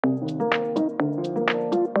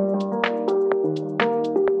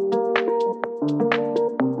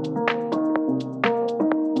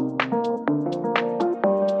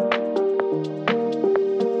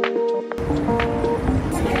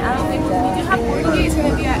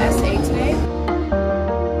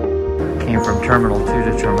Terminal 2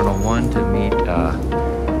 to Terminal 1 to meet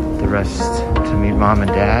the rest, to meet Mom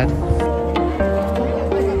and Dad.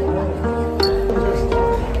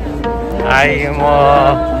 Hi,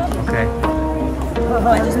 Mo. Okay.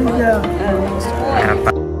 Yeah,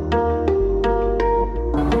 bye.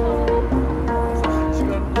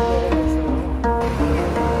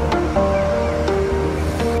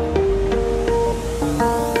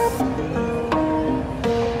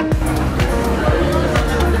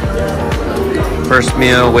 First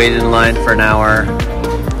meal, waited in line for an hour.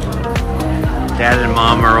 Dad and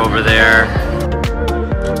Mom are over there.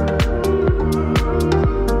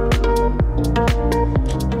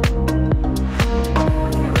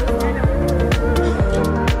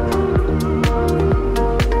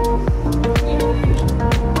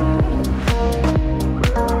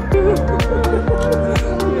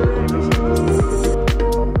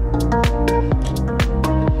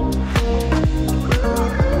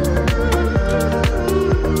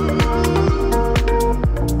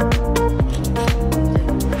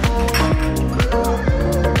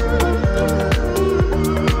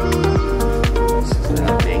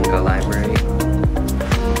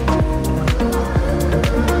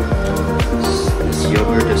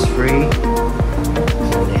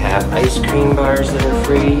 Ice cream bars that are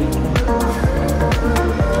free.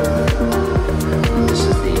 And this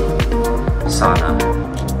is the sauna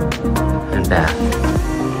and bath.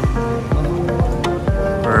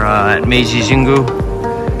 We're at Meiji Jingu,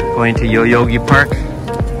 going to Yoyogi Park.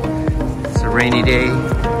 It's a rainy day.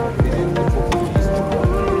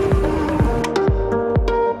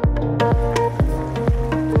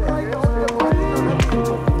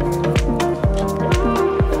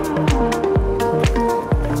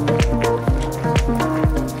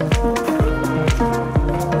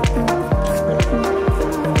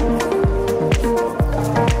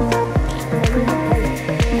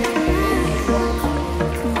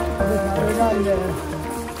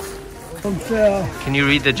 Can you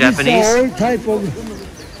read the Japanese? It's old type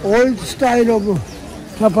of, old style of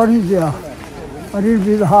Japanese, a little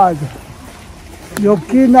bit hard.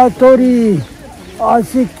 Yokinatori,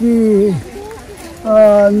 asiki,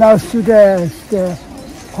 나스데,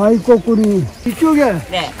外国に 이쪽에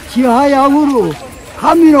지하양으로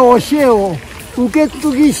하미의 오시에요.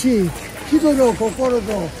 우케뚜기시, 기도로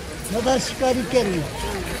고코로도 여다시카리케를.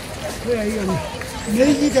 그래 이건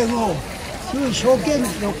메이지되고 그 쇼겐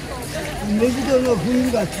메이지되는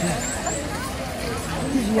분위기 같아.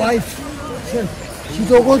 His wife said,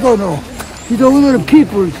 기도고도는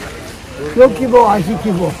people. 여기 뭐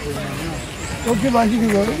아시키고, 여기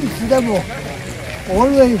마시키고, 이치다 뭐,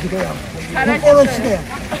 always 그래요. 고코로시대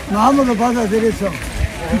마음으로 받아들여서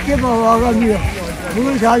깊게만 와가며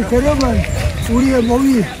그걸 잘 들으면 우리의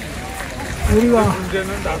몸이 우리가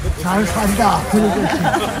잘 산다 그러겠지.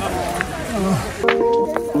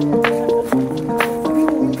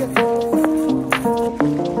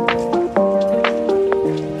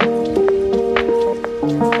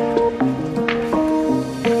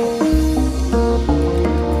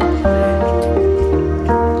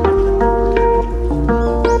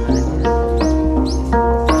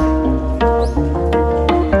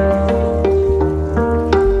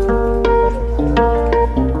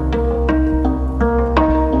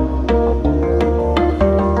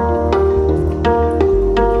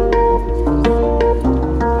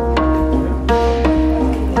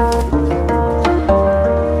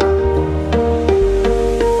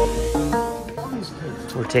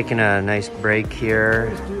 Taking a nice break here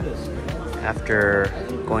after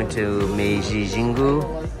going to Meiji Jingu.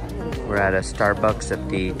 We're at a Starbucks at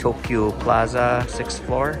the Tokyo Plaza 6th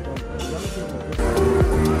floor.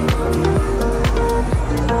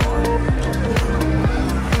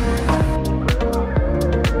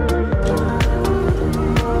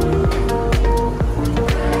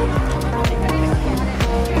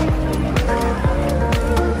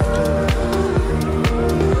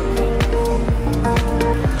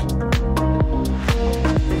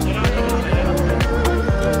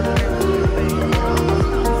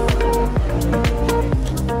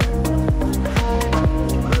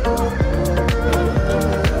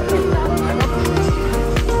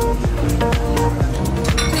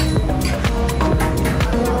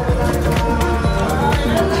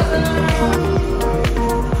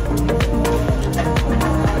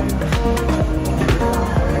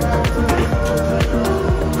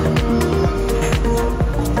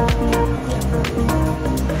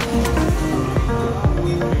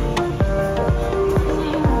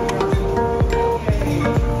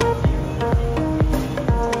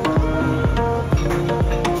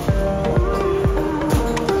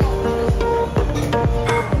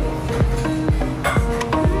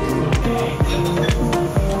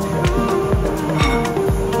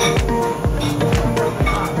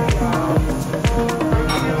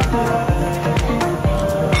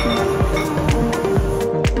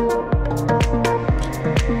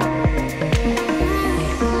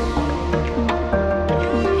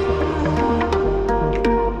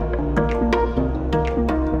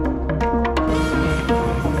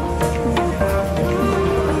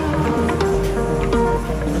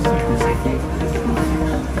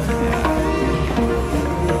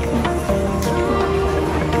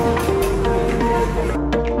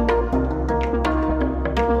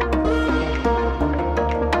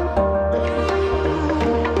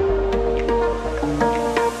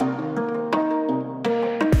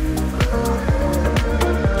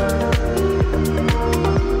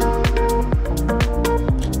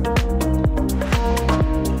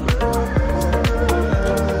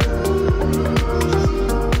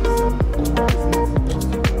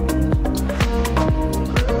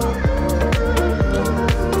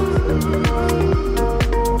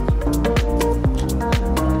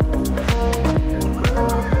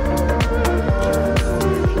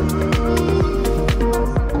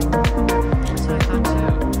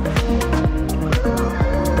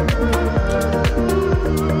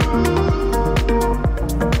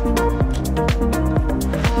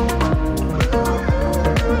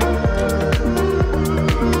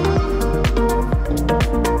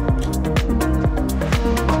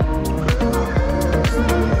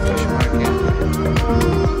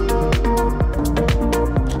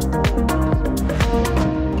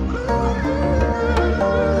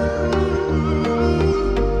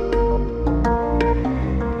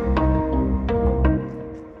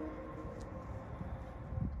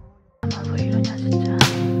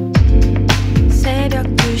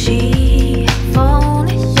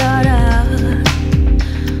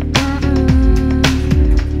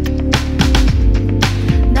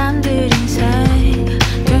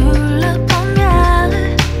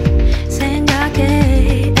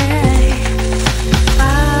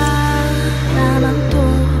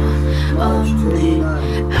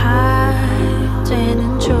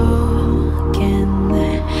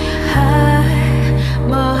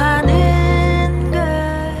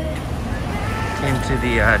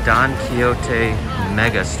 Don Quixote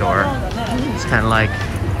Mega Store. It's kind of like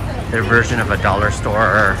their version of a dollar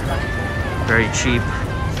store. Very cheap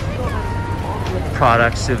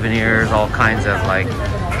products, souvenirs, all kinds of like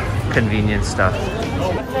convenient stuff.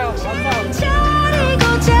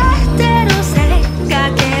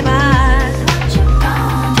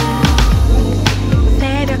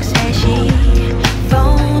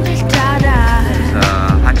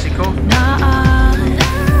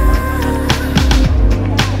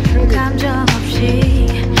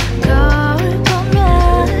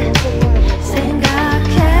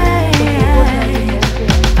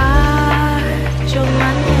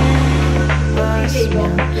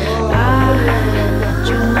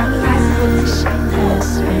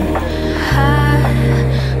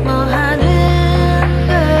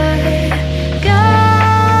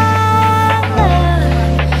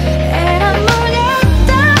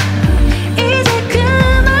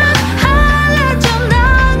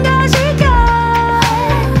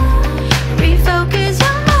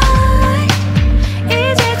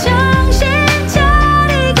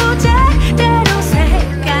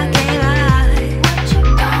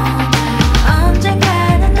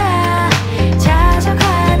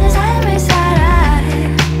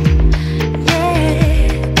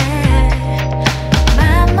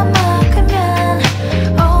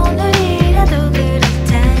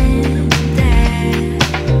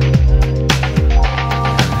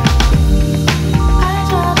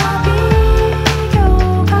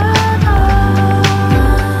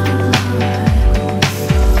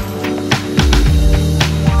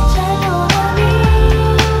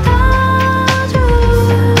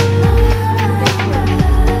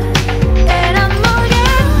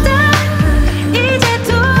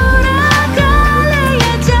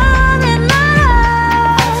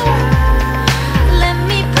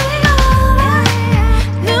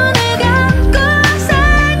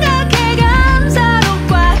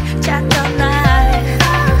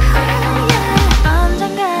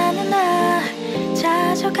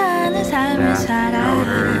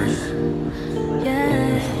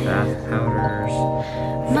 Bath powders,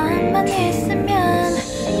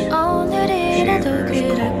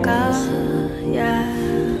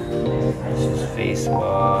 face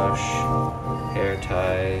wash, hair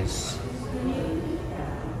ties.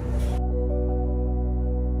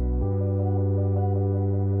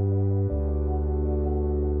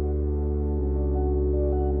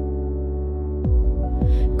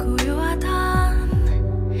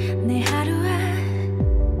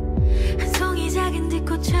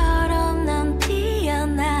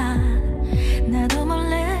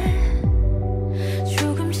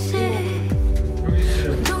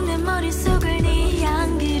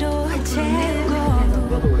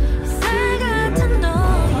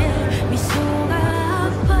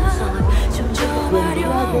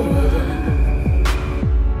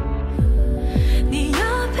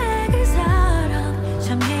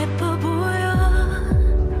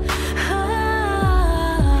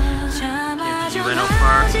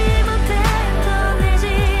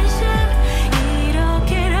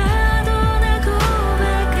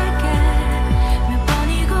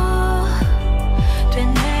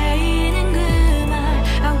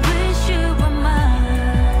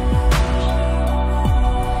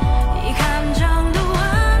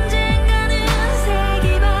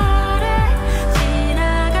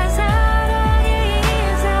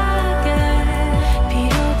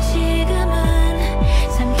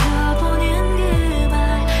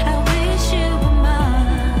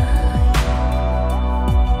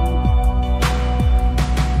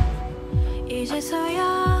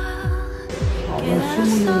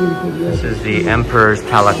 This is the Emperor's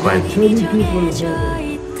Palanquin.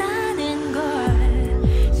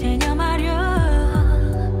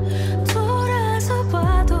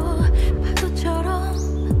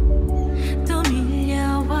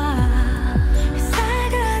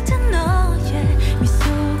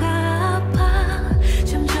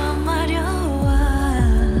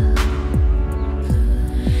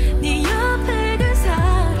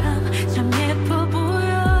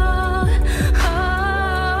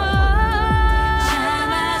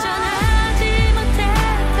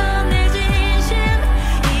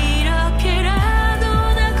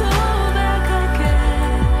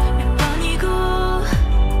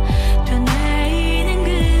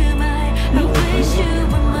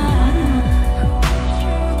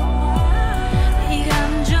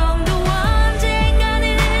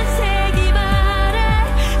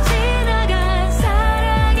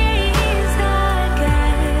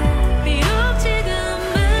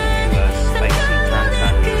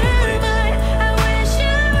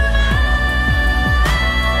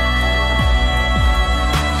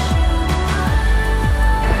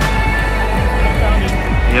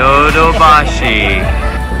 요도바시.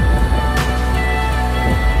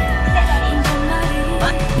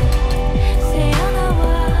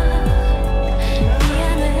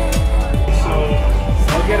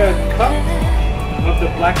 I'll get a cup of the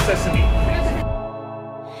black sesame.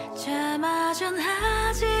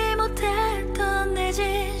 자마전하지 못했던 내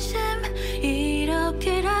진심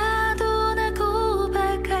이렇게라도 나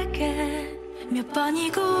고백할게 몇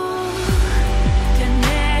번이고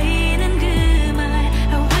되뇌이는 그 말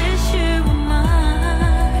I wish you were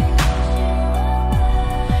mine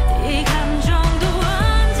이 감정도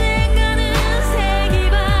언젠가는 색이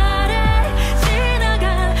바래 지나간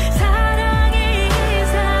사랑이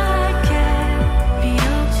이상할게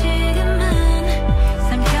비록 지금은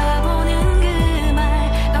삼켜보는 그 말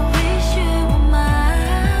I wish you were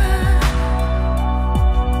mine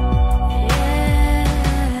yeah.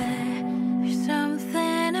 There's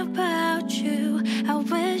something about you I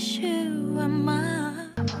wish you were mine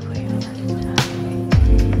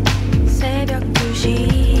새벽 2시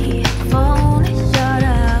폰을 열어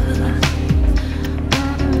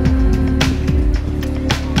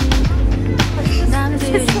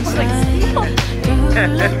남들은 사이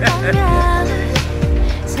둘러보면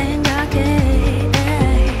생각해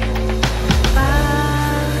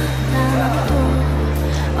바람도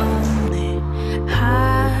없네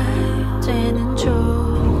이제는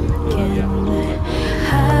좋겠네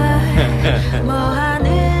뭐 하는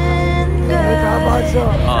다 봤어.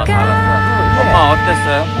 엄마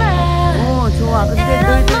어땠어요? 좋아. 근데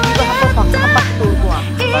너희들 이거 한 바퀴 돌고 와.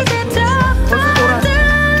 이제 덮어들어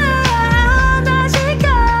다시가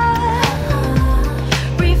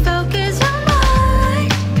Refocus your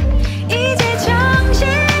mind 이제 정신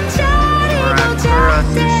차리고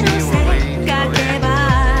제대로 생각해봐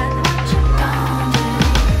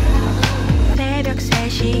새벽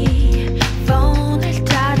 3시 폰을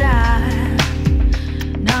닫아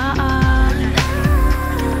넌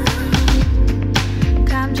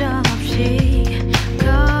감정 없이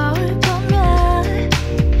거울 보면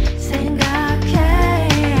생각해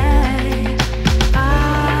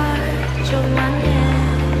좀만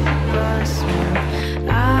예뻤으면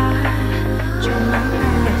좀만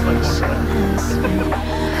했으면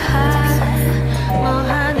뭐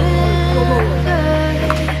하는 걸까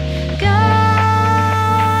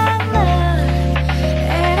난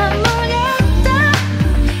에란 모르겠다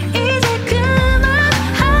이제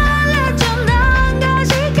그만할래 좀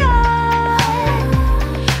난가지가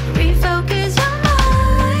Refocus your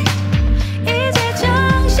mind 이제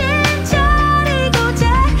정신 차리고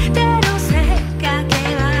제대로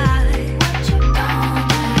생각해봐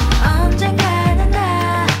언젠가는 나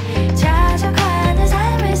찾아가는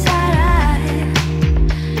삶을 살아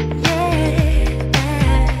yeah.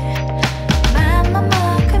 맘만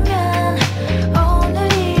먹으면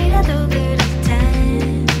오늘이라도 그럴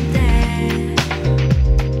텐데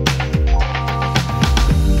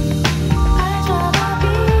알잖아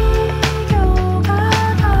비교가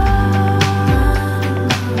다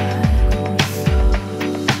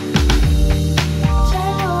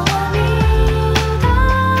제로가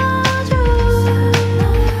믿어줘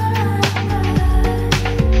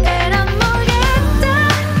에란 모르겠다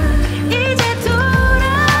이제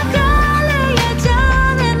돌아갈래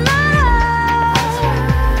예전의 나라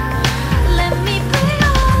Let me play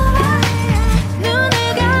over 눈을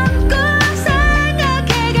감고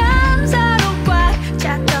생각해 감사로 꽉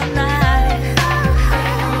찼던 날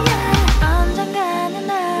언젠가는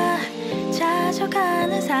나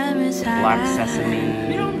찾아가는 삶을 살아 Black sesame,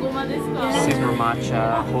 super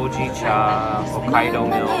matcha, hojicha, Hokkaido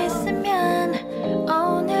너만 milk. 있으면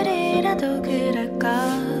오늘이라도 그럴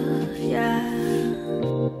거야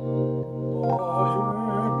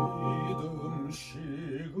믿음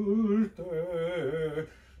식을 때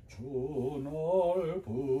전날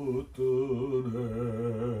붙드네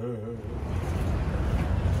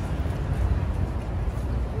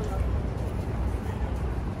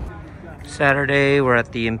Saturday, we're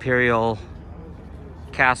at the Imperial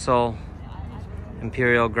Castle,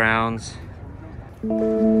 Imperial Grounds.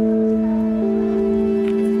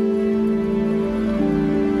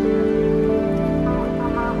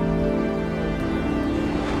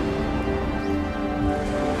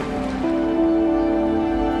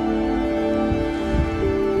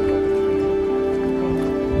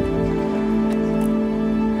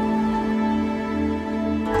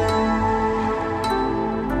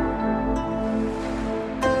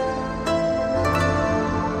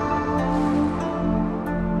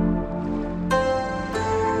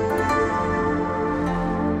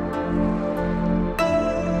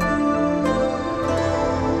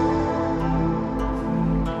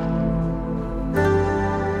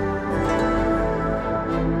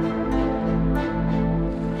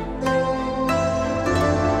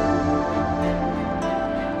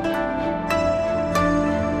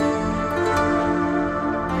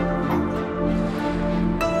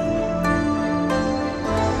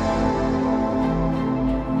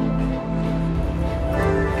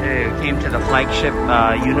 to the flagship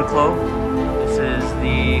Uniqlo. This is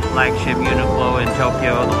the flagship Uniqlo in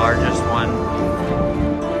Tokyo, the largest one.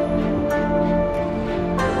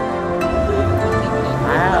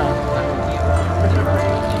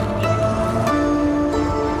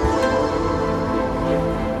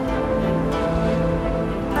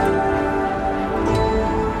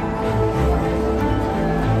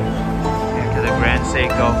 Here to the Grand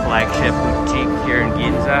Seiko flagship boutique here in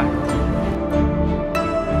Ginza.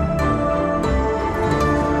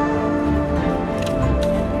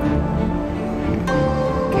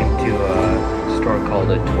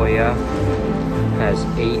 Called a Toya. Has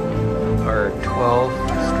 8 or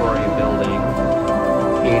 12-story building.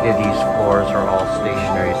 8 of these floors are all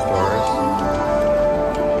stationary stores.